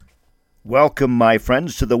Welcome, my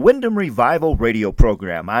friends, to the Wyndham Revival radio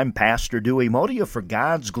program. I'm Pastor Dewey Modia for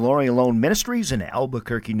God's Glory Alone Ministries in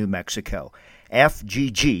Albuquerque, New Mexico,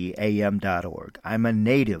 fggam.org. I'm a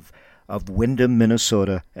native of Wyndham,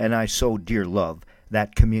 Minnesota, and I so dear love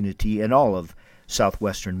that community and all of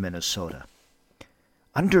southwestern Minnesota.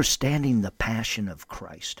 Understanding the Passion of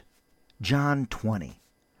Christ. John 20.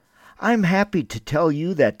 I'm happy to tell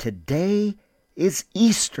you that today is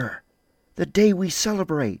Easter, the day we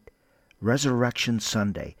celebrate Resurrection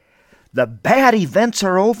Sunday. The bad events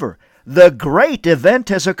are over. The great event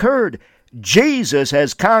has occurred. Jesus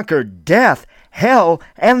has conquered death, hell,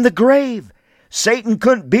 and the grave. Satan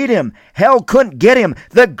couldn't beat him. Hell couldn't get him.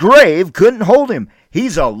 The grave couldn't hold him.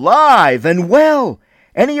 He's alive and well,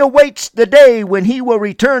 and he awaits the day when he will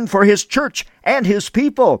return for his church and his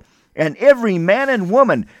people. And every man and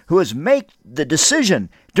woman who has made the decision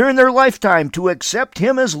during their lifetime to accept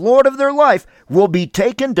him as Lord of their life will be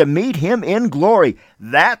taken to meet him in glory.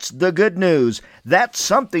 That's the good news. That's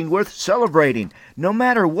something worth celebrating. No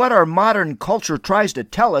matter what our modern culture tries to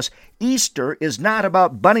tell us, Easter is not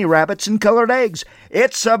about bunny rabbits and colored eggs.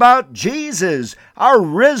 It's about Jesus, our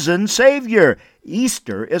risen Savior.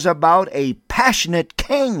 Easter is about a passionate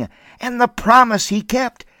King and the promise he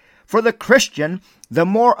kept. For the Christian, the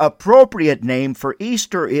more appropriate name for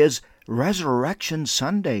Easter is Resurrection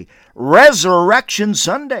Sunday. Resurrection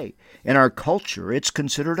Sunday. In our culture, it's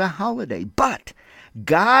considered a holiday, but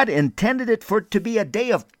God intended it for it to be a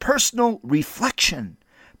day of personal reflection.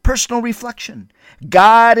 Personal reflection.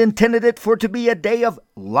 God intended it for it to be a day of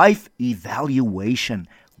life evaluation.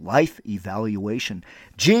 Life evaluation.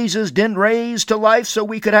 Jesus didn't raise to life so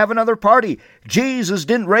we could have another party. Jesus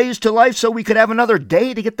didn't raise to life so we could have another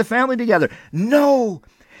day to get the family together. No,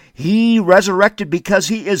 he resurrected because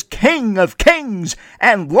he is King of kings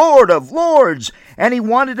and Lord of lords, and he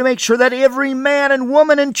wanted to make sure that every man and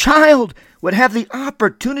woman and child would have the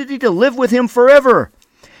opportunity to live with him forever.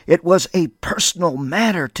 It was a personal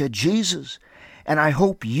matter to Jesus, and I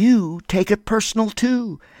hope you take it personal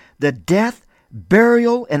too. The death,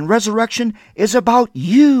 burial, and resurrection is about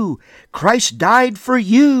you. Christ died for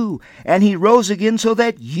you, and he rose again so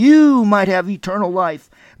that you might have eternal life.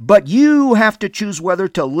 But you have to choose whether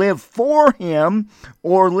to live for him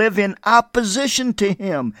or live in opposition to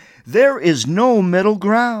him. There is no middle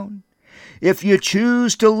ground. If you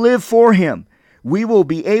choose to live for him, we will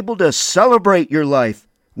be able to celebrate your life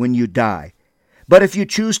when you die. But if you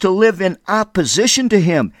choose to live in opposition to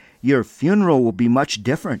him, your funeral will be much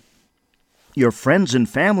different. Your friends and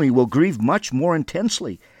family will grieve much more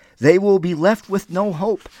intensely. They will be left with no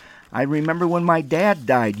hope. I remember when my dad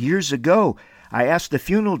died years ago, I asked the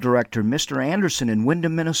funeral director, Mr. Anderson in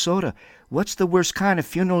Wyndham, Minnesota, "What's the worst kind of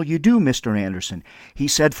funeral you do, Mr. Anderson?" He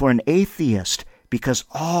said, "For an atheist, because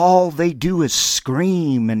all they do is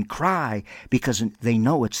scream and cry because they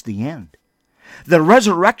know it's the end." The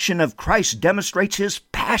resurrection of Christ demonstrates his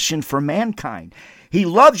passion for mankind. He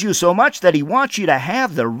loves you so much that he wants you to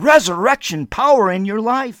have the resurrection power in your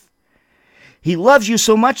life. He loves you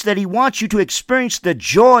so much that he wants you to experience the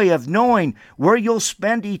joy of knowing where you'll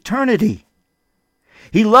spend eternity.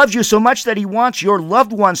 He loves you so much that he wants your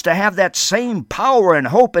loved ones to have that same power and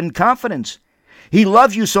hope and confidence. He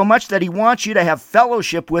loves you so much that he wants you to have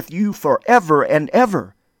fellowship with you forever and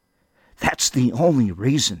ever. That's the only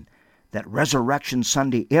reason that Resurrection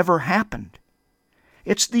Sunday ever happened.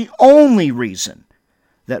 It's the only reason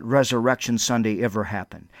that Resurrection Sunday ever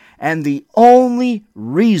happened. And the only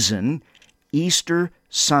reason Easter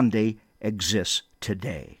Sunday exists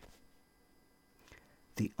today.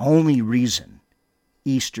 The only reason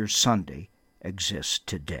Easter Sunday exists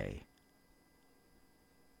today.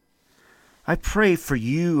 I pray for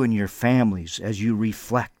you and your families as you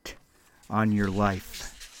reflect on your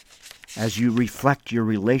life, as you reflect your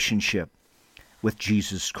relationship with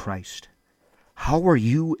Jesus Christ. How are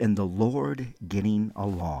you and the Lord getting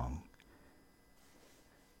along?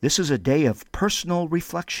 This is a day of personal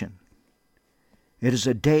reflection. It is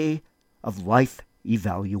a day of life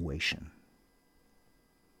evaluation.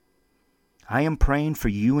 I am praying for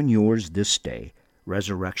you and yours this day,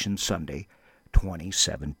 Resurrection Sunday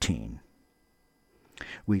 2017.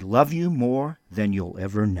 We love you more than you'll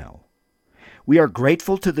ever know. We are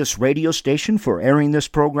grateful to this radio station for airing this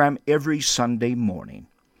program every Sunday morning.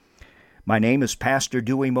 My name is Pastor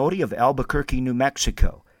Dewey Modia of Albuquerque, New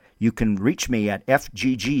Mexico. You can reach me at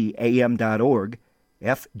fggam.org,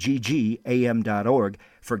 fggam.org,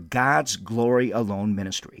 for God's Glory Alone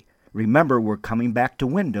Ministry. Remember, we're coming back to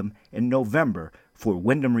Wyndham in November for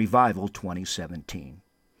Wyndham Revival 2017.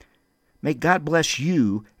 May God bless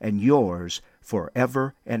you and yours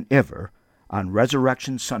forever and ever on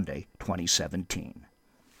Resurrection Sunday 2017.